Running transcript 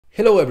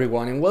Hello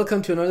everyone and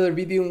welcome to another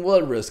video in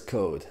Walrus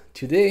Code.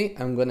 Today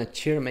I'm gonna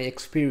share my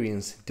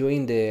experience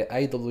doing the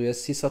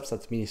AWS SysOps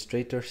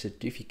Administrator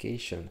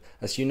certification.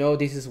 As you know,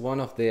 this is one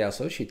of the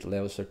associate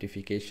level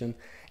certification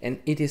and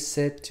it is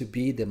said to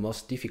be the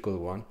most difficult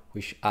one,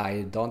 which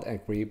I don't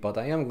agree, but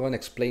I am gonna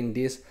explain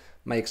this,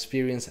 my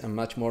experience and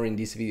much more in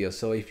this video.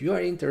 So if you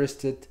are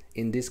interested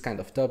in this kind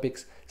of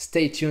topics,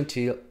 stay tuned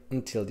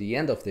until the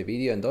end of the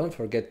video and don't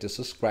forget to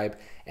subscribe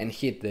and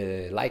hit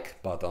the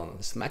like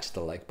button, smash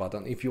the like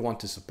button if you want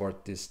to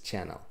support this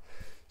channel.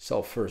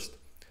 So first,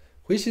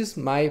 which is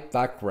my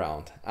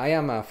background? I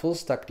am a full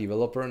stack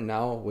developer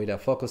now with a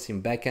focus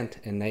in backend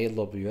and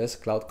AWS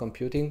cloud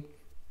computing,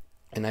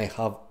 and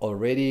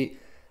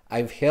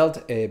I've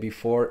held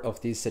before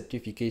of this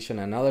certification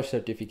another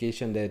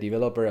certification, the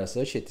Developer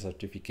Associate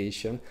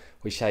certification,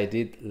 which I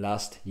did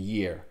last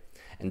year,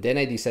 and then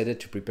I decided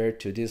to prepare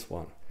to this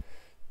one.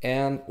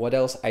 And what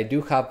else? I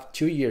do have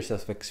 2 years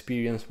of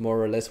experience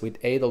more or less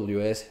with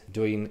AWS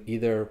doing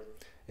either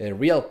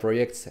real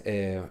projects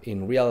in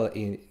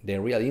the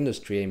real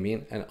industry, I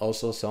mean, and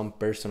also some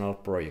personal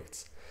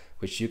projects,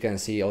 which you can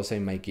see also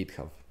in my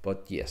GitHub.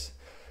 But yes,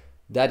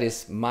 that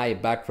is my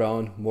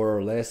background more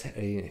or less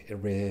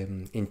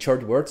in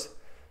short words.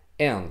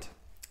 And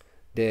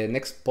the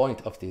next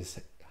point of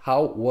this,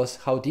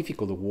 how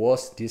difficult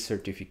was this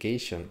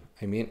certification?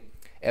 I mean,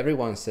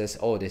 everyone says,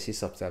 oh, the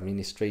SysOps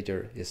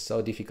administrator is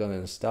so difficult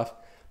and stuff,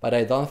 but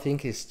I don't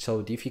think it's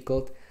so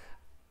difficult.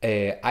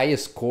 I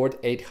scored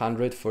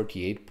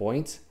 848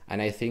 points, and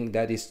I think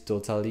that is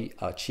totally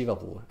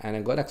achievable, and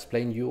I'm gonna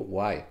explain you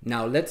why.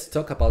 Now let's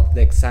talk about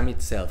the exam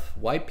itself.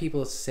 Why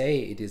people say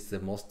it is the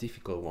most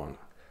difficult one?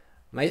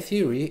 My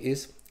theory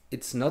is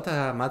it's not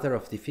a matter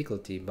of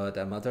difficulty, but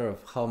a matter of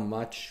how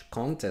much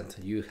content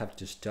you have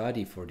to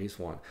study for this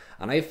one.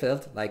 And I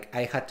felt like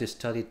I had to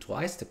study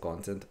twice the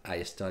content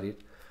I studied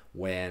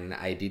when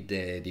I did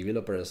the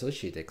Developer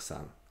Associate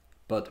exam.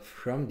 But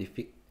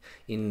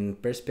in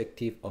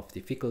perspective of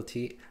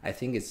difficulty, I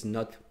think it's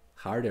not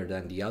harder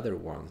than the other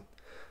one.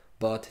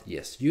 But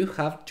yes, you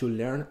have to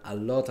learn a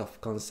lot of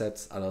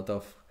concepts, a lot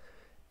of,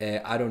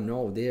 I don't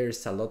know,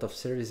 there's a lot of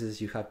services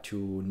you have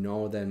to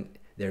know them,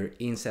 their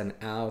ins and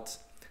outs,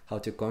 how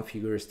to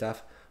configure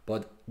stuff.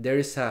 But there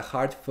is a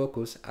hard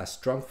focus, a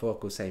strong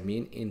focus, I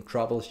mean, in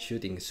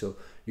troubleshooting. So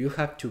you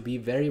have to be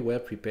very well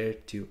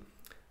prepared to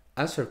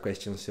answer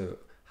questions. So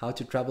how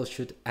to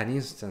troubleshoot an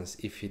instance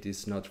if it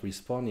is not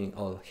responding,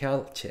 or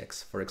health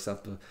checks. For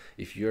example,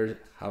 if you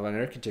have an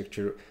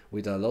architecture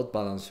with a load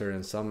balancer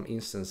and some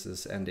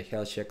instances and the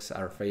health checks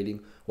are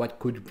failing, what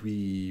could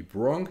be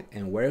wrong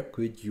and where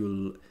could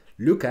you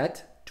look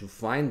at to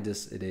find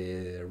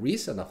the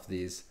reason of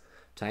these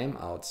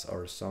timeouts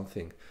or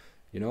something,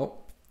 you know?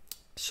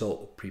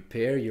 So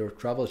prepare your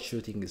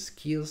troubleshooting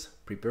skills,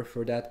 prepare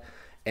for that.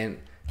 And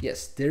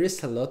yes, there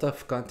is a lot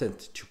of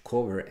content to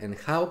cover, and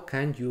how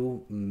can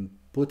you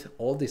put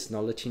all this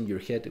knowledge in your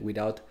head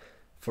without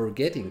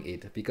forgetting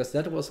it? Because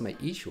that was my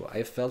issue.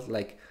 I felt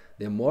like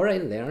the more I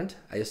learned,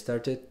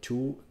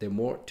 the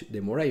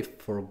more I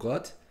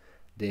forgot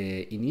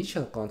the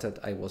initial content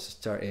I was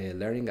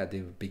learning at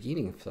the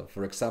beginning. So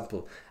for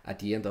example, at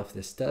the end of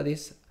the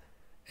studies,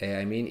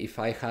 I mean, if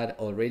I had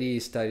already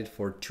studied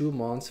for 2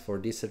 months for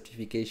this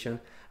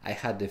certification, I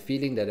had the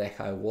feeling that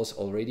I was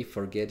already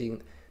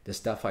forgetting the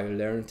stuff I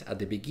learned at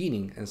the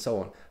beginning and so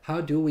on.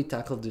 How do we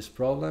tackle this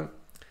problem?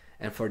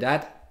 And for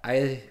that,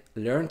 I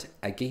learned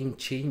a game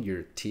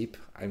changer tip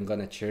I'm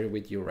gonna share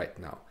with you right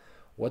now.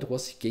 What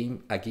was a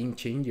game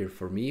changer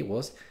for me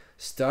was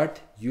start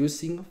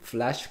using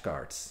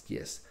flashcards.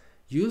 Yes,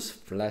 use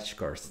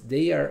flashcards.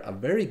 They are a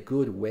very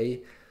good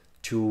way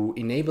to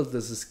enable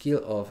this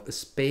skill of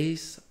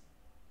space.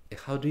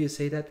 How do you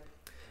say that?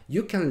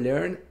 You can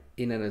learn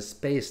in a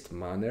spaced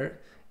manner,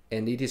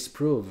 and it is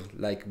proved,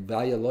 like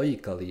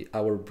biologically,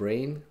 our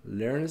brain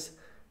learns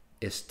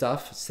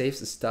stuff,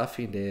 saves stuff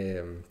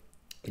in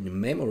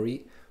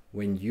memory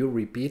when you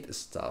repeat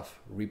stuff,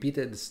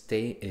 repeated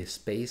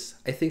space.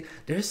 I think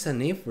there's a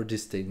name for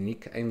this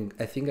technique, and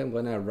I think I'm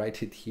gonna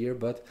write it here,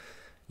 but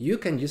you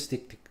can use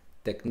the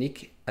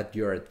technique at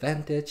your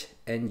advantage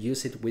and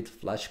use it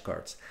with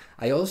flashcards.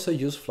 I also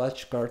use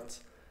flashcards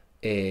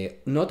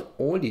not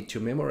only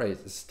to memorize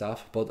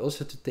stuff, but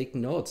also to take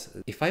notes.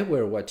 If I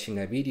were watching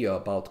a video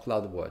about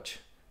CloudWatch,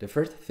 the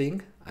first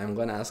thing I'm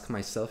gonna ask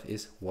myself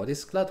is, what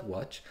is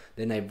CloudWatch?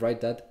 Then I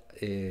write that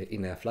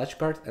in a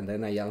flashcard, and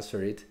then I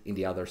answer it in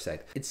the other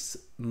side. It's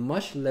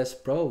much less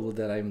probable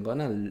that I'm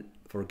gonna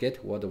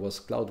forget what was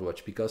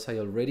CloudWatch, because I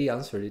already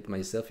answered it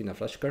myself in a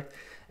flashcard.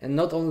 And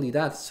not only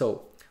that,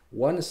 so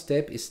one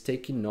step is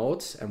taking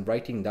notes and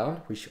writing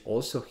down, which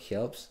also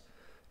helps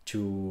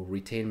to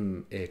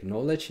retain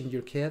knowledge in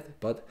your head.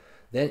 But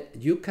then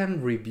you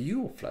can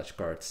review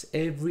flashcards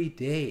every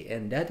day,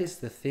 and that is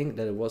the thing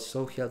that was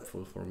so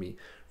helpful for me,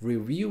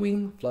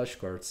 reviewing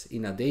flashcards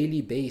in a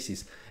daily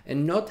basis,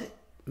 and not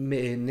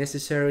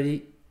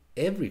necessarily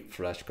every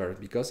flashcard,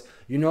 because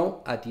you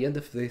know, at the end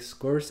of this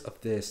course of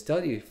the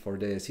study for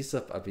the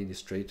SysOps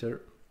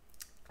administrator,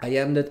 I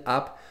ended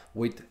up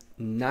with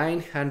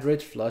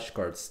 900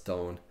 flashcards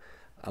down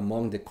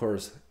among the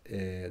course,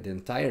 the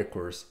entire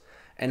course.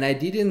 And I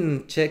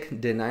didn't check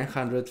the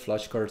 900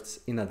 flashcards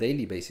in a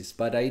daily basis,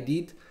 but I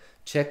did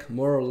check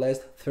more or less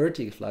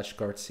 30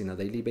 flashcards in a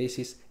daily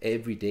basis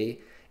every day,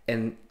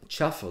 and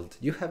shuffled.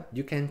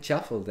 You can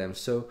shuffle them,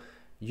 so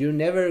you're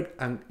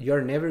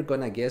never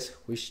gonna guess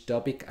which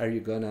topic are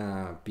you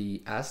gonna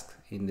be asked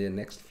in the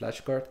next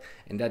flashcard,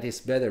 and that is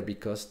better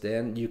because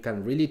then you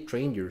can really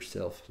train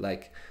yourself.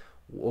 Like,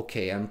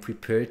 okay, I'm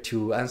prepared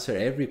to answer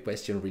every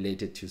question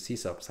related to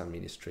SysOps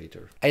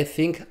Administrator. I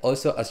think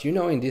also, as you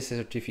know, in this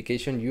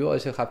certification, you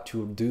also have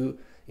to do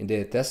in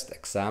the test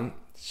exam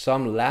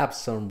some labs,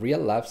 some real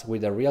labs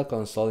with a real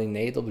console in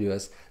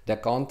AWS. The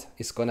account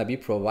is gonna be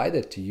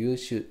provided to you.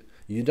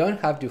 You don't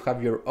have to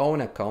have your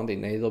own account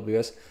in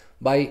AWS,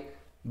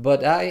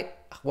 but I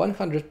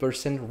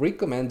 100%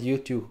 recommend you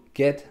to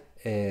get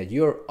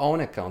your own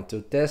account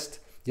to test,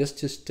 just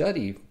to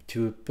study,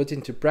 to put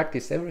into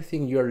practice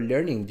everything you're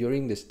learning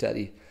during the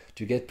study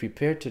to get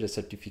prepared to the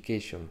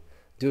certification.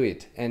 Do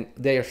it. And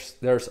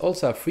there's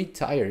also a free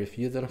tire if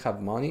you don't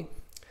have money.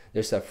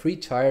 There's a free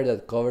tire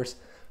that covers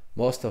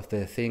most of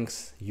the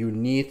things you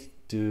need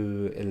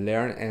to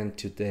learn and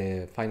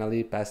to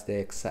finally pass the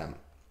exam.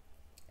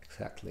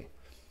 Exactly.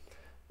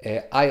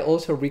 I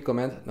also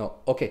recommend,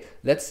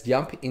 let's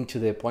jump into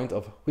the point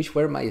of which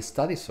were my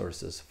study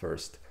sources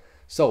first.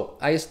 So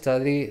I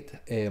studied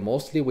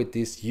mostly with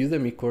this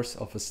Udemy course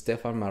of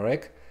Stefan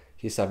Marek.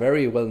 He's a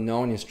very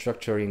well-known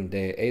instructor in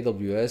the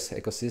AWS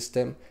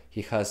ecosystem.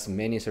 He has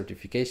many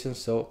certifications,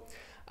 so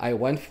I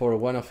went for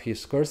one of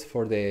his courses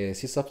for the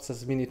SysOps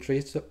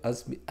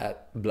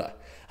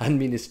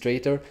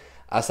Administrator,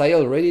 as I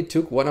already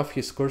took one of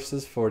his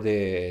courses for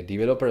the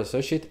Developer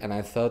Associate, and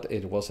I thought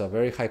it was a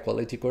very high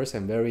quality course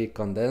and very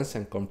condensed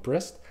and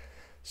compressed.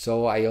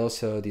 So I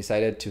also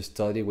decided to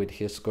study with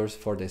his course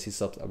for the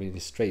SysOps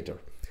Administrator.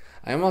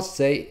 I must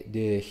say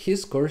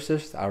his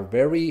courses are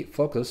very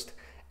focused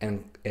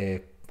and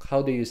they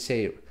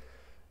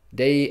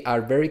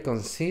are very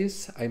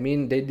concise. I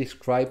mean, they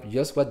describe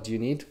just what you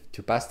need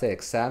to pass the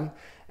exam,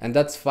 and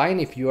that's fine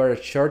if you are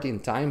short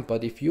in time,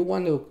 but if you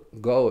want to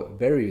go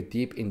very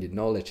deep in the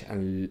knowledge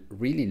and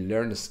really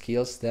learn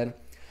skills, then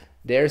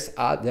there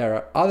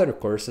are other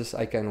courses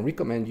I can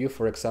recommend you.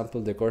 For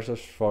example, the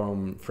courses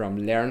from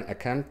Learn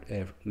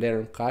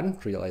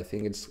Country, I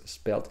think it's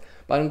spelled,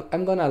 but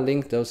I'm gonna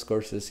link those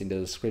courses in the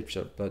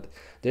description. But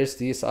there's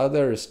this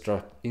other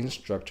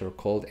instructor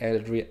called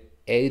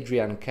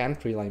Adrian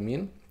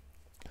Cantrill,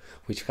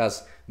 which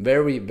has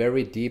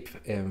very deep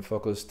and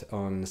focused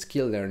on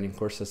skill learning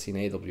courses in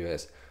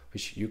AWS,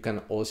 which you can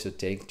also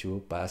take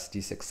to pass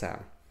this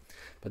exam.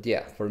 But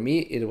yeah, for me,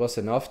 it was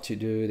enough to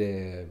do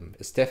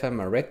the Stefan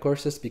Marek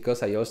courses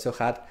because I also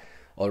had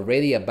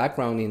already a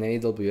background in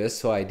AWS,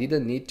 so I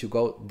didn't need to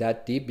go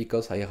that deep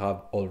because I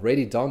have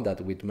already done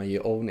that with my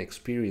own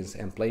experience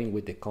and playing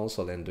with the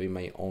console and doing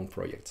my own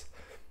projects.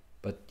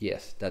 But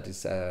yes, that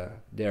is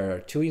there are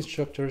two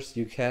instructors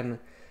you can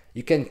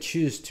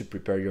choose to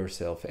prepare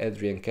yourself: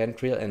 Adrian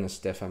Cantrill and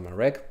Stefan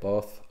Marek.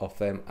 Both of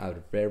them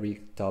are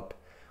very top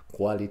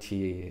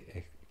quality.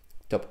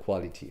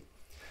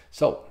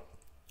 So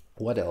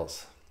what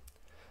else?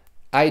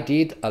 I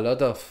did a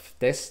lot of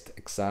test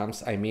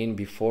exams. I mean,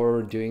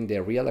 before doing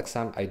the real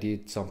exam, I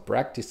did some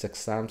practice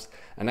exams,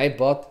 and I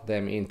bought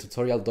them in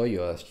Tutorial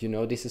Dojo. As you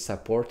know, this is a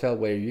portal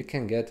where you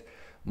can get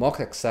mock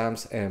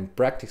exams and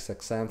practice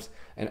exams,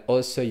 and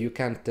also you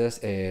can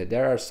test.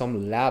 There are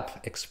some lab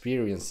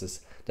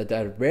experiences that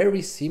are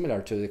very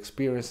similar to the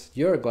experience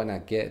you're gonna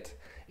get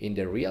in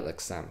the real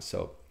exam.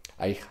 So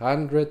I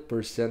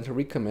 100%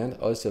 recommend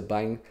also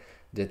buying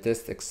the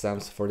test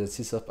exams for the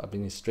SysOps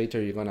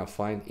Administrator you're gonna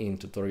find in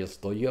Tutorials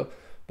Dojo.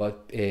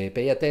 But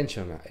pay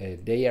attention,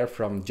 they are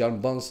from John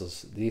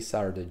Bonsos. These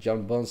are the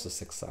John Bonsos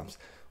exams,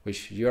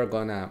 which you're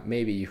gonna,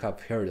 maybe you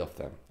have heard of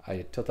them.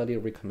 I totally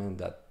recommend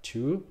that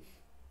too.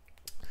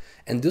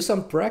 And do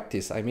some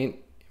practice. I mean,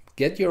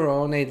 get your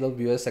own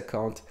AWS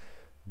account,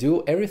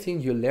 do everything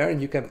you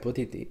learn, you can put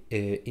it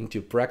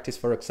into practice.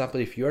 For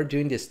example, if you are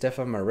doing the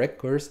Stefan Marek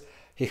course,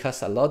 he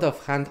has a lot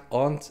of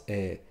hands-on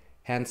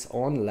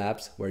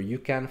labs where you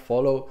can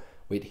follow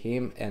with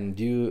him and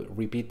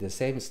repeat the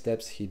same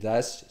steps he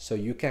does, so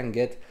you can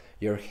get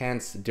your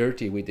hands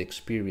dirty with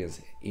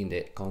experience in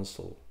the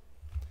console.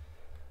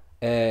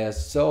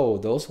 So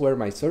those were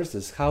my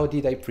sources. How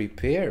did I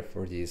prepare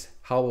for this?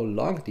 How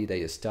long did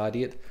I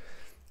study it?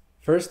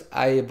 First,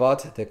 I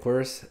bought the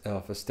course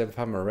of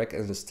Stefan Marek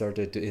and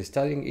started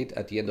studying it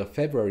at the end of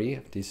February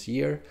of this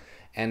year,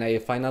 and I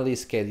finally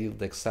scheduled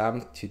the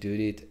exam to do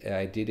it.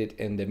 I did it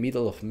in the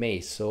middle of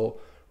May,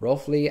 so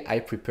roughly I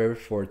prepared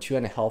for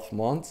 2.5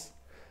 months.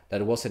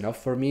 That was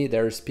enough for me.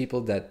 There's people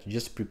that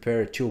just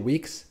prepare 2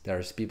 weeks,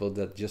 there's people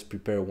that just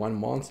prepare 1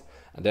 month,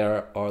 and there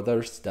are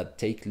others that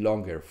take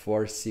longer,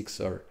 4,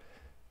 6, or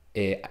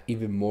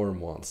even more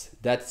months.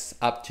 That's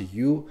up to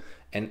you,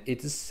 and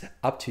it is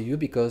up to you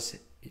because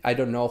I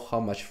don't know how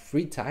much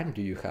free time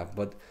do you have,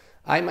 but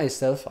I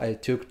myself, I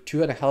took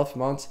 2.5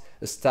 months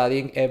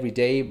studying every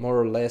day,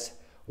 more or less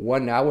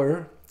 1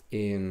 hour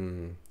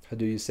in, how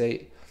do you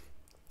say,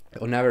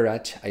 on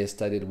average I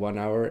studied 1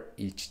 hour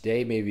each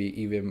day,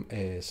 maybe even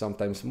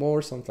sometimes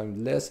more,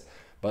 sometimes less,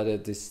 but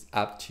it is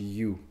up to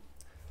you.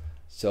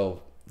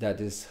 So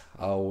that is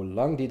how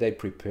long did I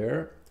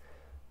prepare.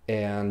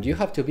 And you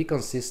have to be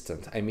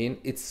consistent. I mean,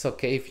 it's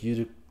okay if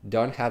you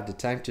don't have the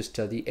time to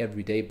study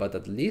every day, but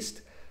at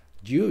least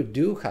you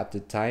do have the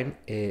time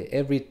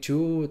every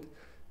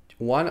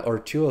 1 or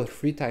 2 or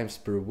 3 times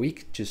per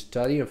week to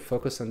study and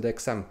focus on the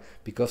exam,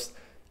 because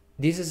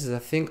this is a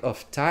thing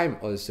of time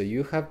also.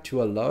 You have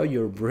to allow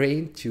your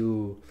brain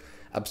to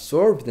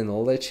absorb the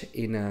knowledge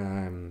in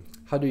a,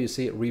 how do you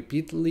say,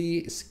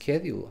 repeatedly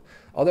schedule.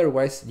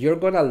 Otherwise, you're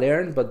gonna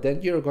learn, but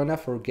then you're gonna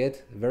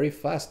forget very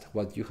fast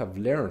what you have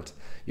learned.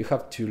 You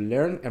have to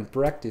learn and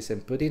practice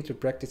and put into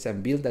practice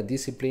and build a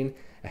discipline,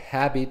 a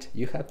habit.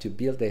 You have to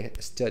build a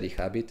study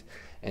habit.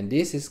 And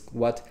this is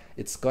what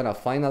it's gonna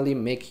finally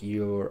make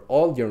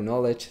all your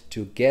knowledge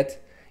to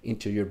get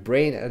into your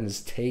brain and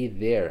stay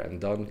there, and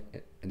don't,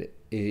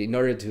 in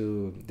order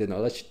to the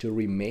knowledge to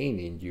remain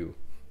in you.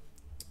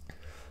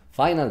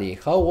 Finally,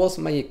 how was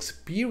my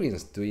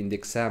experience doing the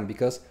exam?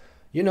 Because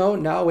you know,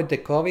 now with the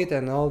COVID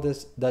and all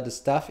that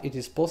stuff, it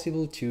is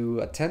possible to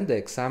attend the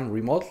exam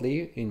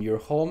remotely in your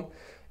home.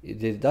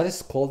 That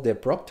is called the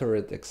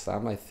proctored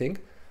exam, I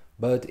think.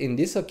 But in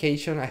this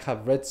occasion, I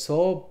have read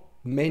so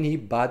many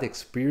bad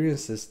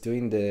experiences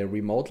doing the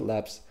remote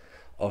labs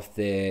of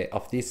these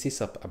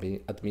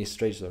SysOps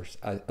administrators.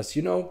 As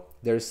you know,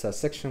 there's a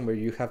section where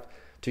you have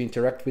to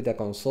interact with the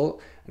console,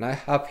 and I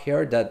have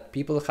heard that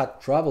people had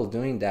trouble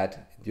doing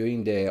that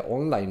during the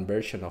online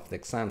version of the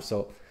exam.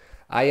 So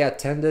I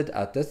attended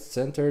a test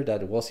center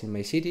that was in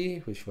my city,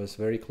 which was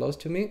very close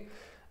to me,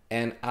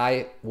 and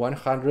I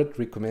 100%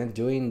 recommend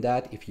doing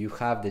that if you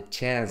have the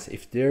chance.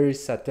 If there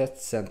is a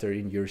test center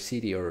in your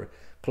city or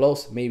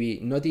close, maybe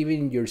not even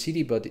in your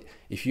city, but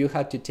if you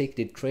had to take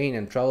the train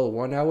and travel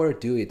 1 hour,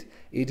 do it.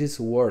 It is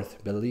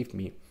worth, believe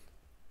me,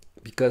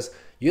 because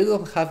you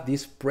don't have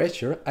this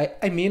pressure.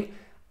 I mean,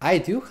 I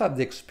do have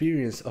the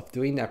experience of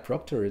doing a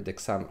proctored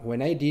exam.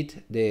 When I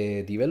did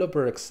the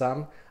developer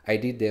exam, I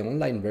did the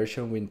online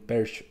version with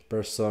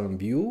person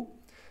view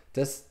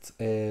test,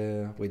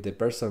 with the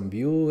person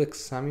view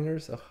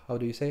examiners, or how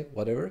do you say,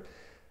 whatever.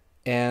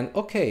 And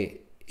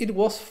okay, it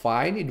was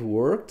fine, it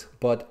worked,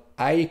 but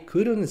I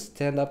couldn't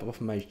stand up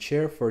off my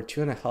chair for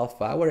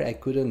 2.5 hours. I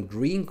couldn't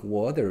drink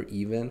water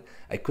even.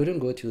 I couldn't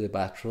go to the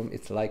bathroom.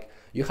 It's like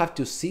you have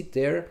to sit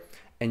there,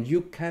 and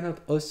you cannot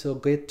also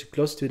get too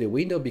close to the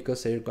window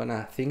because they're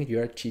gonna think you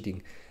are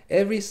cheating.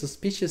 Every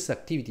suspicious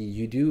activity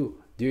you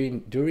do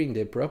during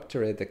the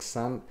proctored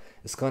exam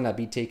is gonna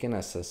be taken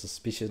as a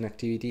suspicious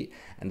activity,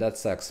 and that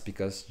sucks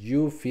because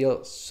you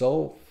feel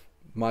so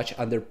much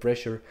under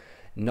pressure.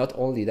 Not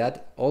only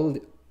that,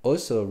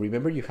 also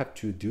remember you have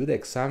to do the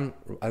exam,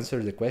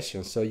 answer the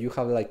questions, so you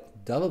have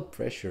like double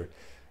pressure,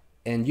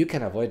 and you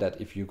can avoid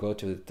that if you go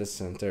to the test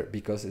center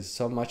because it's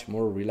so much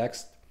more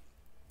relaxed.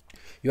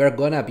 You are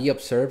gonna be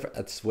observed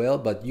as well,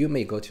 but you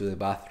may go to the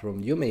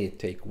bathroom, you may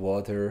take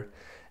water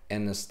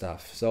and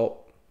stuff. So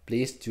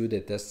please do the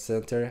test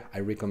center, I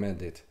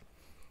recommend it.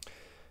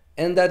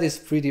 And that is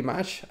pretty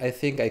much, I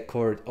think I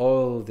covered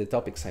all the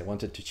topics I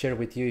wanted to share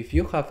with you. If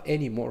you have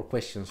any more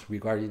questions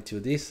regarding to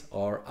this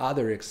or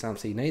other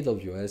exams in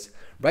AWS,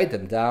 write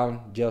them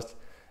down. Just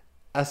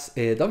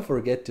don't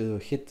forget to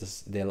hit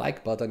the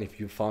like button if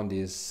you found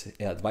this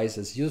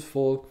advice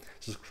useful.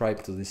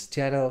 Subscribe to this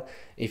channel.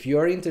 If you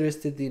are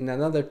interested in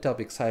another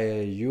topics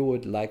you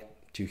would like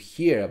to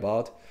hear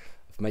about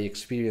my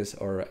experience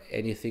or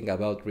anything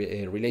about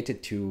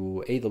related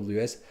to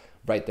AWS,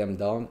 write them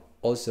down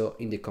also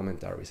in the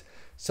commentaries.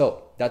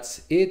 So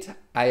that's it.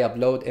 I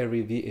upload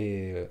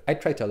I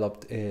try to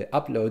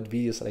upload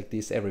videos like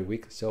this every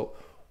week. So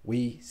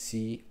we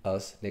see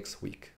us next week.